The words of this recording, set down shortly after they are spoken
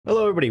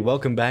Hello everybody,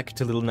 welcome back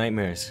to Little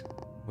Nightmares,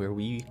 where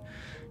we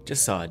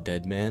just saw a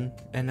dead man,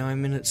 and now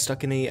I'm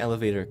stuck in a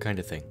elevator kind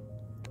of thing.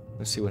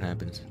 Let's see what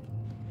happens.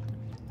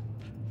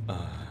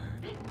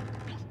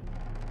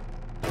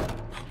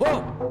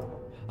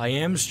 Whoa! I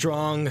am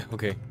strong!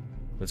 Okay,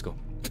 let's go.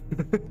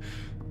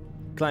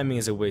 Climbing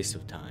is a waste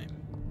of time.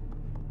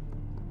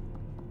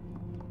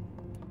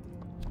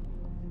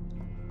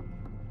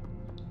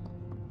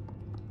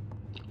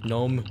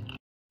 Gnome.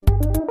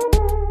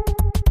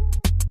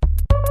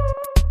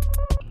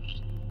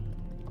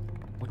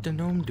 What the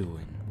gnome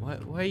doing?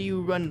 Why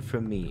you run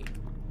from me?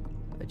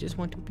 I just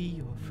want to be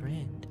your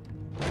friend.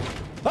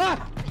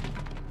 Ah!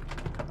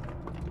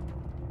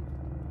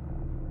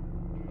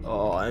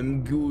 Oh,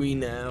 I'm gooey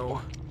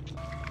now.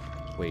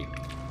 Wait.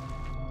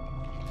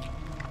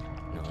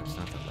 No, it's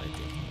not the light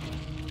thing.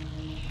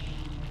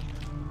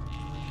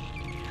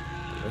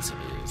 Yes, it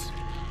is.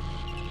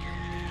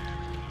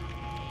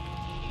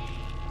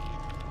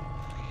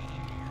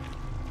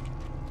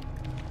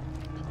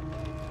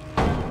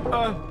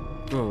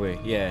 Go away,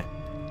 yeah.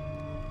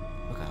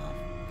 Look off.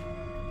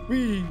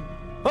 Wee!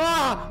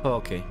 Ah! Oh,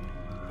 okay.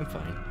 I'm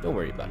fine. Don't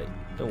worry about it.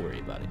 Don't worry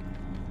about it.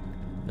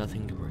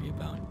 Nothing to worry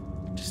about.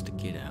 Just to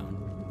get out.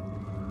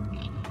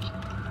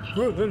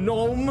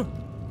 Gnome!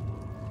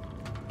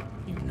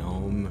 You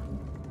gnome.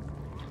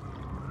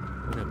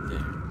 What up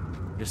there?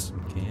 Just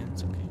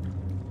cans? Okay.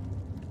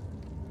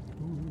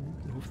 Ooh,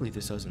 hopefully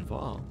this doesn't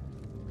fall.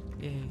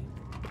 Yay.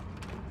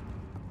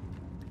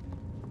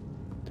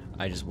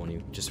 I just want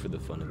you, just for the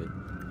fun of it.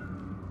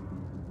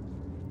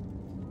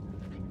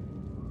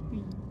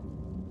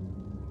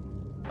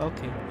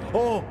 Okay.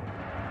 Oh!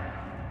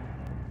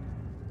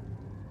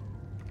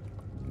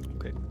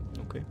 Okay,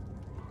 okay.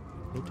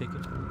 We'll take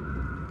it.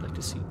 I'd like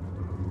to see.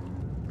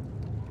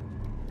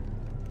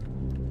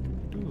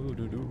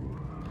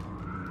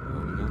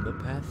 Going on the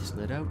paths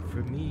let out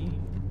for me.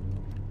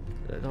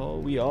 That's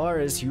all we are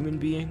as human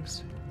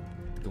beings.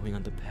 Going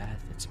on the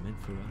path that's meant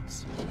for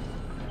us.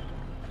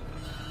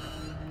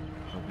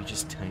 Are we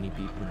just tiny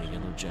people in a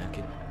yellow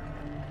jacket?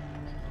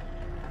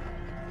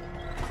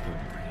 Or a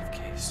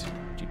briefcase,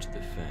 due to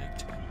the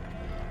fact.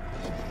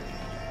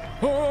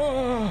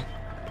 Ah!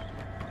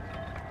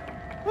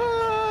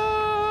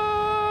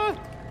 Ah!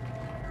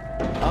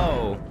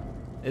 Oh,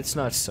 it's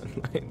not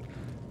sunlight.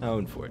 How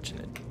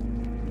unfortunate.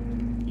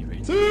 You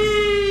ready?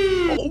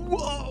 Oh,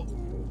 whoa!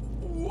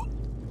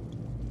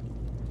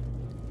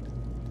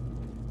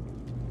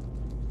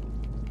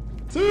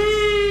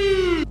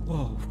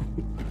 Whoa.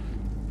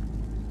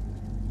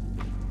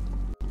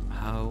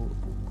 How?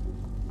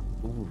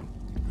 Ooh.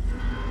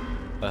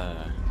 I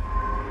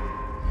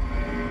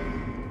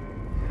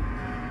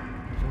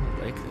don't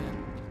like that.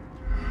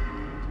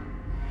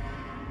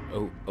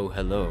 Oh,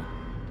 hello.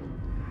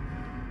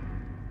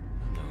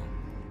 Hello.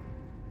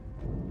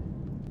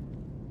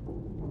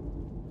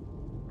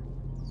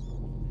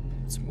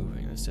 It's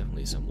moving. That's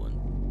definitely someone.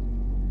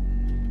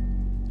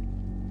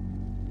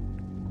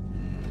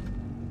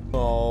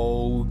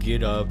 Oh,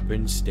 get up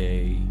and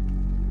stay.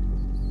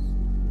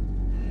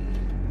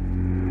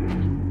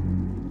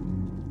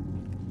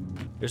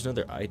 There's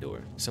another eye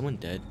door. Someone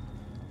dead?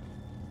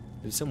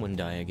 Did someone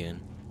die again?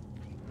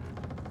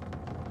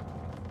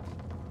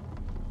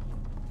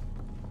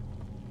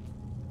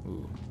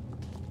 Ooh.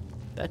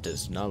 That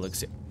does not look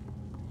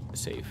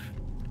safe.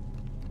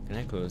 Can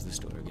I close this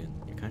door again?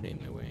 You're kind of in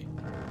my way.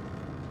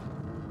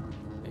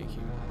 Thank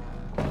you.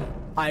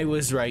 I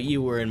was right.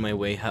 You were in my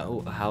way.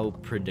 How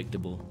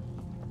predictable.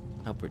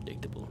 How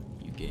predictable,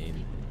 you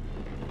game.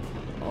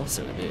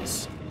 Also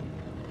this.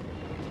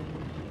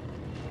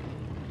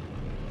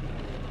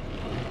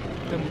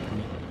 Come with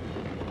me.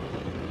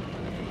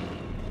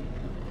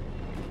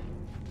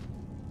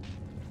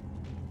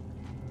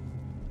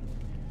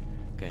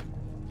 Okay.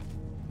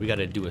 We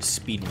gotta do a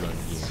speed run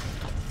here.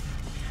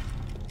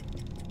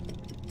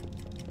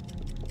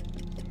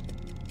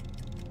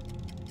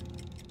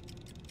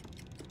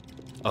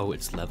 Oh,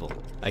 it's level.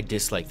 I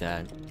dislike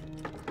that.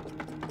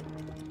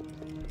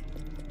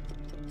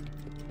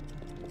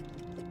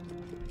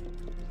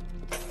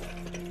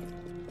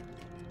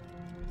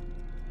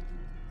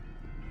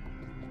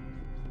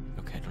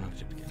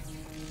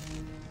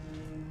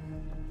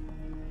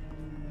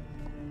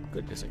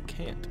 Goodness, I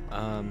can't.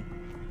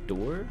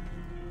 Door?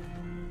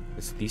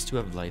 These two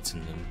have lights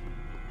in them.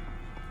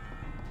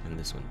 And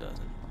this one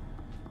doesn't.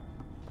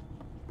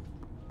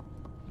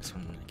 This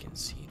one I can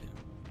see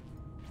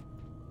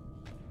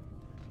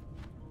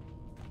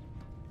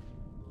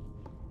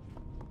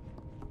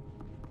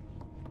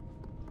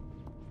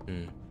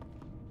them.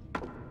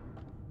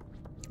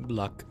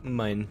 Block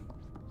mine.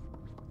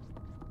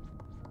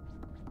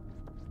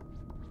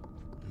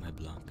 My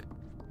block.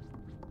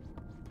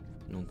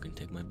 No one can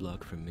take my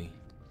block from me.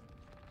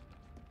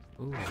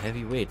 Ooh,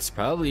 heavy weights.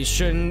 Probably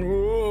shouldn't.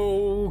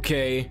 Ooh,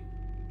 okay.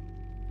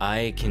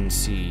 I can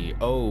see.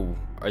 Oh,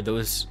 are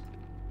those...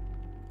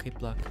 Okay,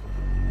 block.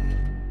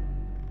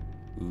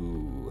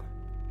 Ooh.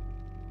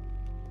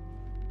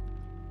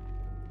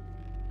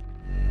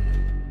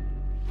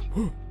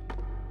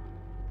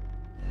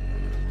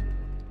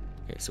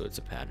 Okay, so it's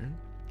a pattern.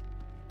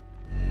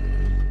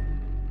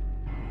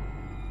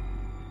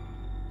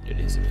 It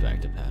is in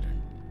fact a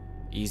pattern.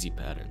 Easy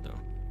pattern though.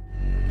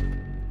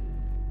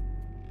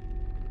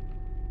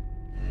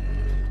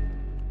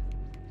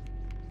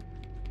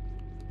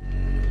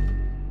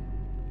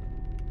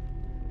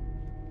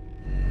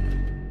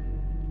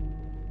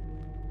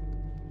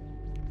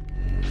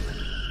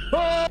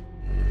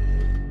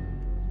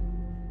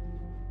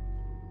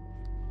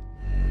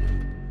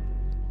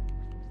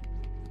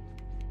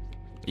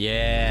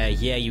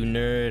 Yeah, you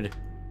nerd.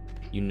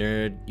 You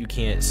nerd. You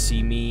can't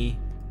see me.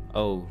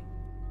 Oh.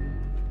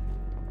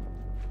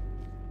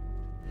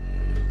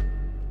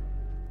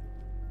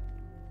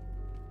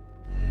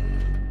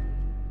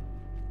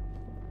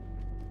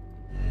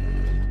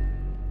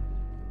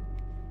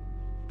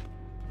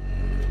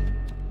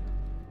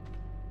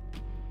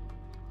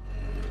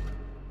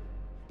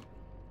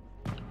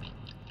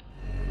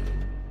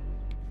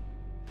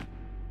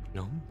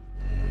 No?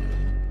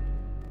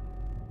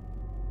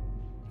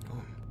 No?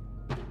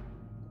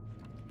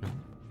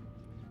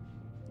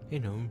 Hey,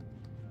 Gnome.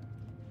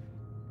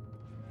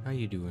 How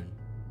you doing?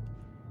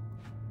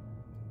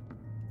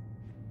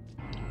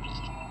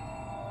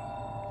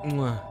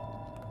 Mwah.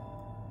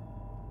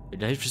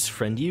 Did I just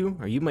friend you?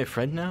 Are you my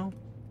friend now?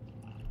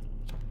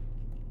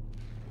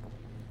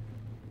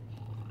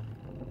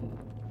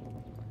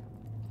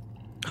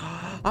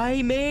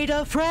 I made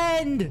a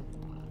friend!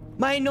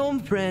 My gnome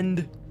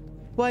friend!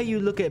 Why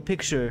you look at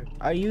picture?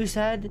 Are you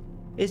sad?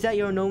 Is that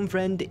your gnome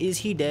friend? Is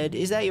he dead?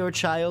 Is that your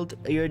child?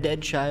 Your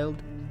dead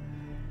child?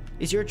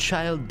 Is your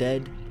child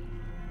dead?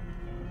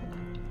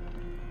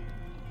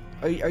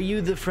 Are you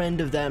the friend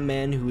of that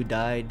man who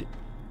died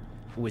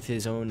with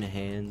his own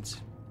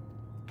hands?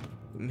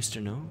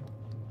 Mr. Gnome?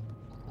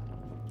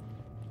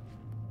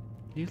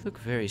 You look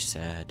very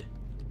sad.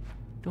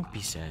 Don't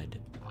be sad.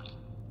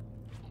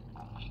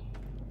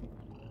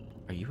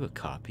 Are you a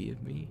copy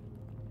of me?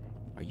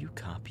 Are you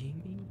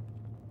copying me?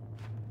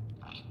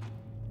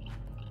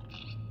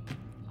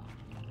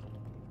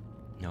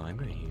 No, I'm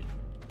right here.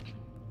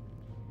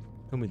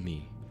 Come with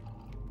me.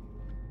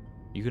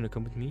 You gonna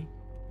come with me?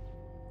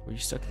 Or are you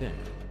stuck there?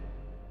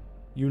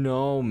 You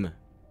gnome!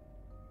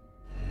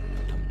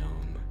 Dumb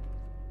gnome.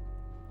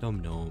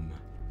 Dumb gnome.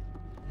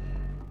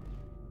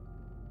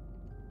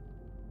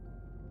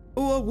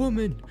 Oh, a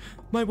woman!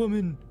 My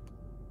woman!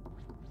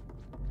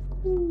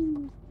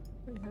 Ooh,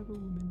 I have a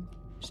woman.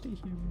 Stay here,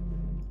 my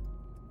woman.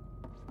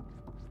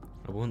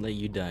 I won't let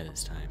you die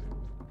this time.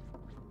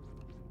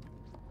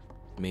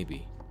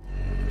 Maybe.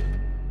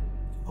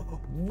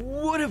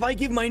 What if I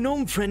give my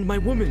gnome friend my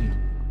woman?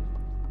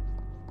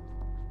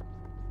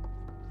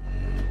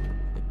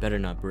 It better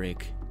not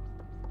break.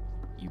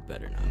 You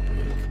better not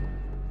break.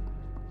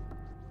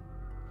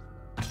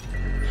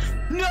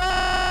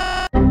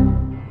 No!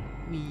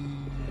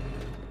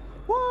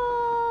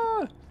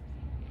 What?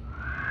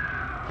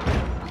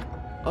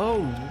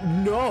 Oh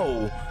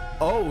no!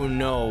 Oh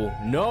no!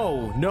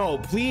 No! No!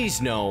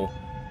 Please no!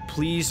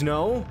 Please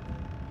no!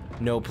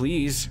 No,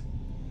 please.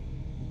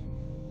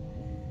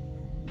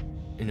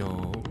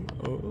 No.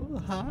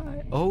 Oh,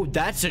 hi. Oh,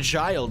 that's a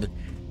child.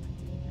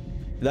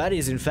 That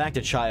is, in fact,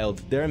 a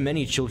child. There are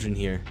many children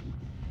here.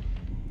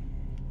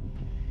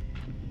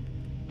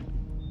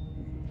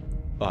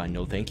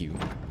 No, thank you.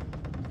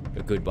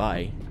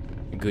 Goodbye.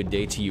 Good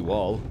day to you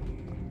all.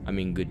 I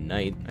mean, good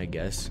night, I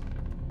guess.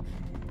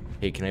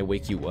 Hey, can I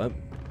wake you up?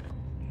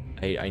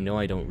 I know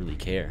I don't really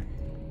care.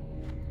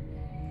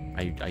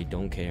 I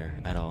don't care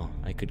at all.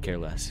 I could care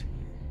less.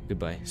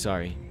 Goodbye.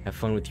 Sorry. Have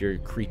fun with your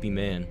creepy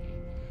man.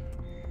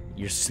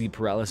 Your sleep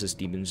paralysis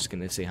demon's just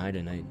gonna say hi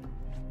tonight.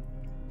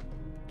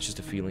 It's just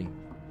a feeling.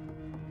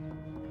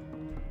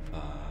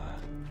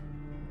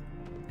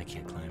 I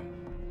can't climb.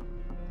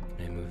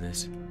 Can I move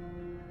this?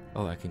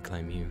 Oh, I can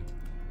climb you.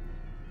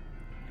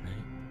 Can I?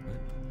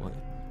 What?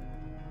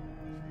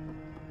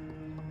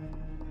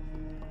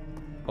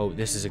 Oh,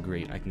 this is a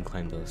grate. I can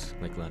climb those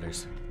like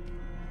ladders.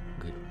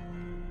 Good.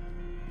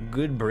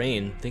 Good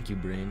brain. Thank you,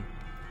 brain.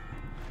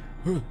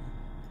 No.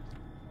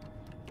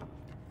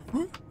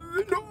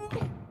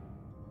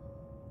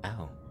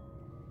 Ow.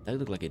 That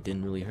looked like it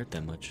didn't really hurt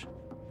that much.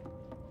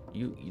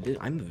 You did.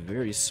 I'm a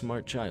very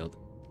smart child.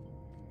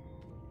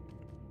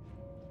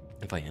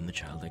 If I am a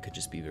child, I could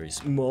just be very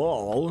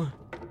small.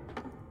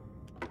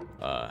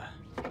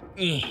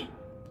 Eh.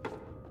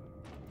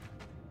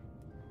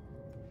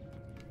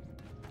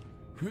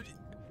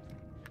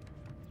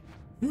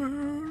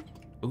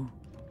 Ooh.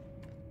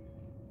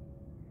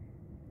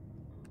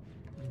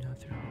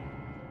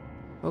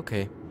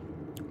 Okay.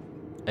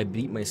 I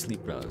beat my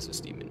sleep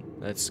paralysis demon.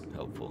 That's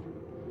helpful.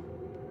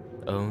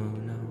 Oh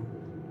no.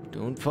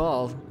 Don't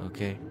fall.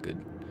 Okay,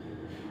 good.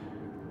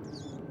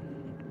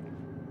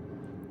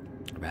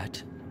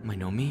 Rat, my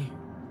know me?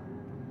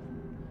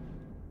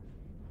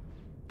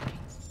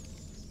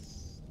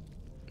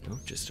 No,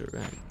 just a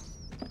rat.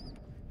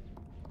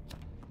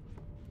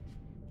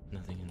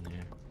 Nothing in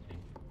there. Okay.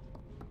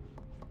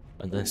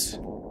 Unless...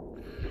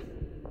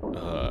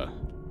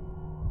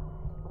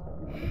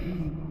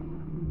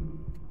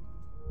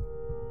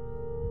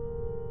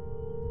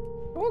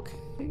 Okay.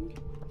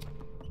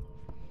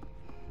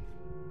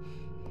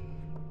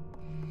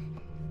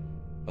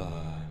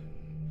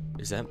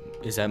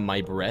 Is that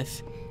my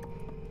breath?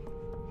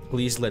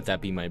 Please let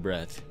that be my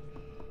breath.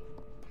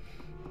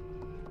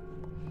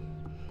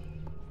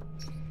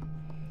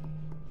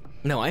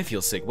 No, I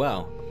feel sick.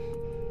 Wow.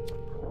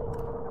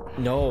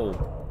 No.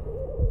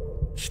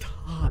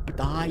 Stop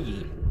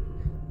dying.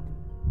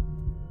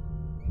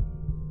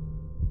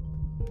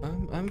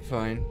 I'm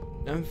fine.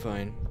 I'm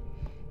fine.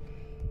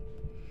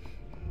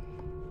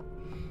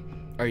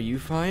 Are you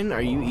fine?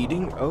 Are you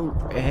eating? Oh,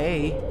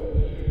 hey.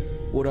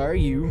 What are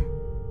you?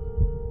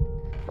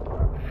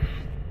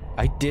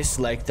 I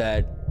dislike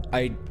that.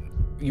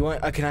 You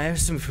want, can I have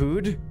some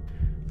food?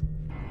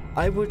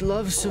 I would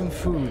love some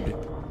food.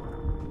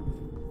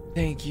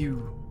 Thank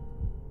you.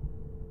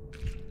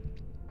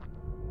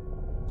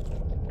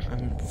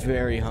 I'm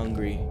very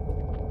hungry.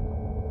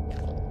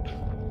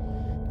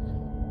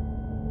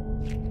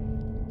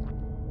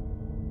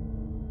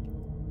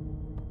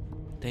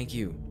 Thank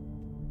you.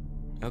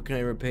 How can I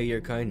repay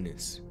your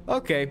kindness?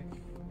 Okay.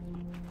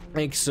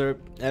 Thanks, sir.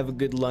 Have a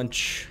good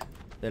lunch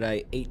that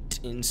I ate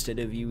instead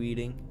of you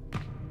eating.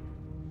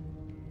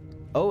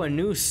 Oh, a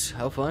noose.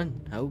 How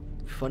fun. How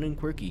fun and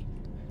quirky.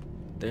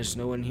 There's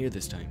no one here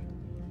this time.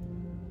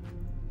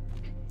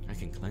 I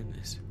can climb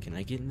this. Can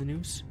I get in the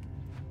noose?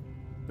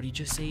 But he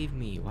just saved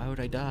me. Why would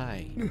I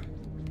die?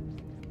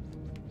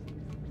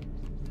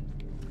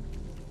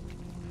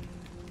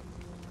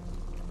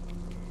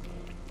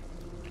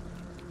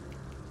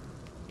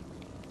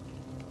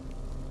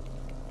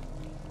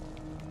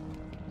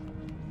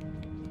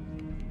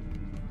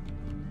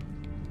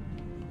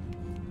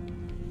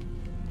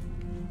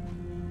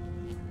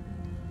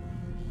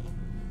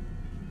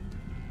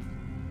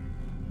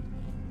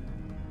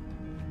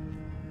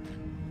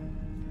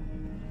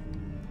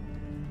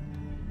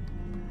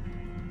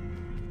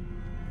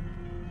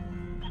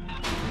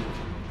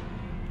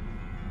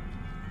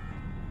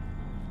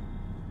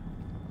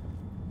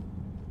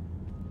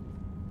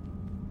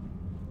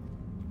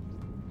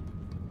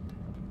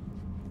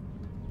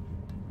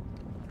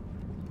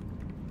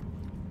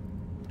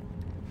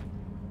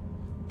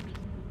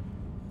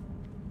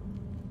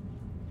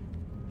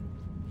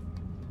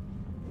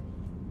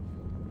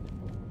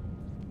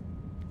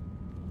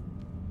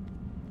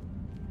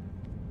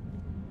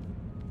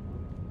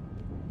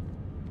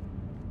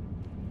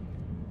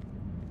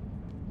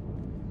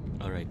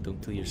 Alright,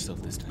 don't kill yourself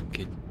this time,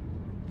 kid.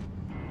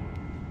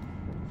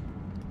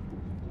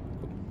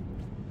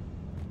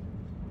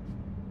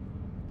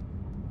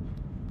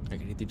 I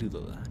can either do the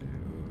ladder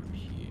or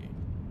here.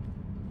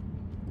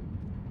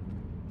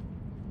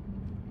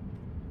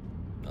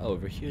 Oh,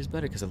 over here is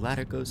better because the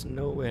ladder goes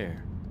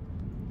nowhere.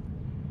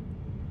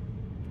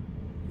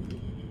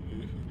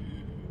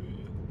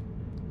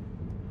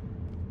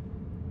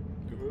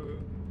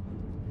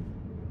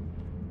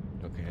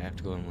 Okay, I have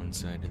to go on one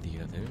side or the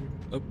other.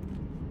 Oh.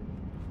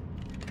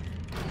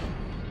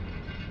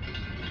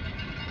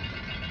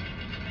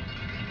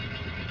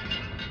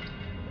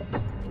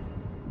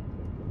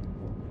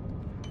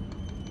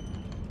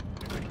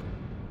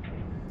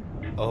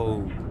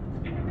 Oh.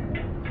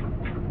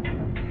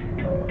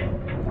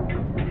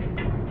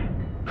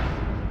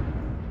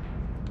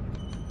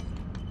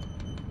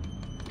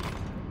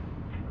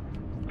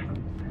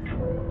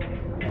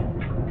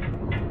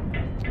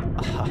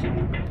 Aha.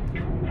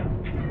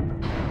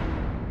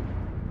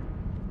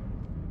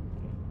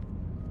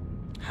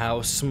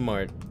 How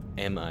smart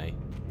am I?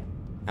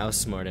 How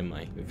smart am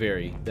I?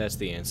 Very. That's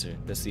the answer.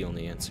 That's the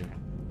only answer.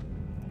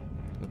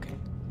 Okay.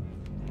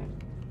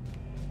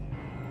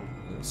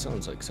 That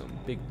sounds like some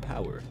big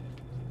power.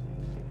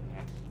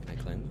 Can I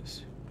climb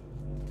this?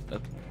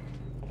 Up.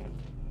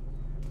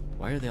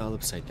 Why are they all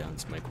upside down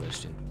is my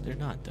question. They're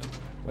not though.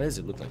 Why does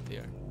it look like they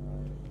are?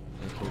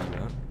 Can I pull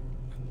you out?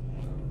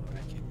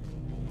 I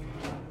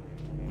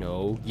can't.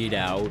 No, get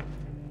out.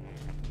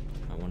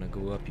 I want to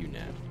go up you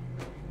now.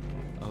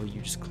 Oh,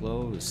 you just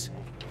close.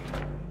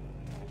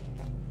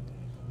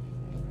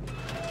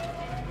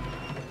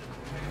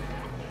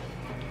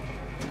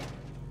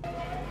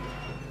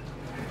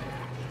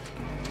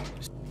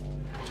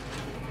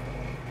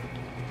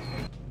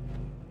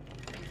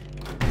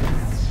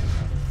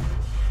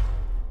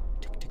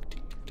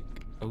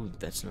 Oh,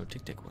 that's no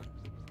tick-tick one.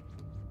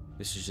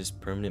 This is just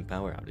permanent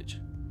power outage.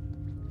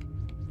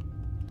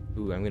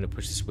 Ooh, I'm gonna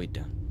push this weight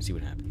down. See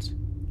what happens.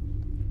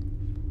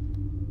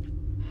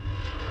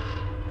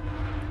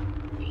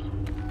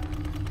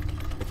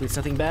 Hopefully it's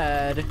nothing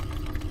bad.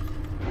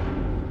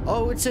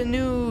 Oh, it's a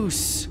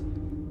noose!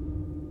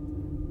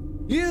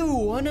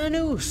 You on a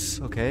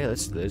noose! Okay,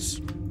 let's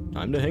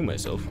time to hang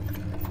myself.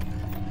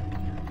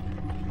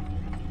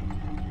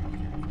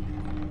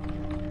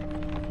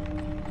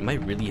 Am I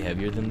really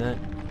heavier than that?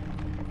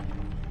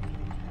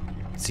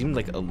 It seemed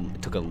like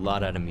it took a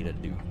lot out of me to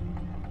do.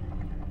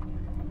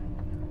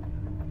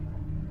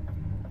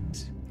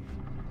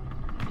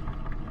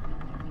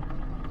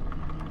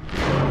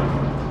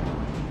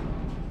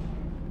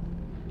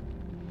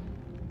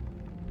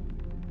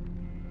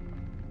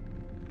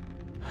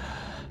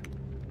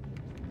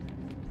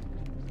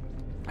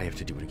 I have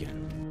to do it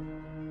again.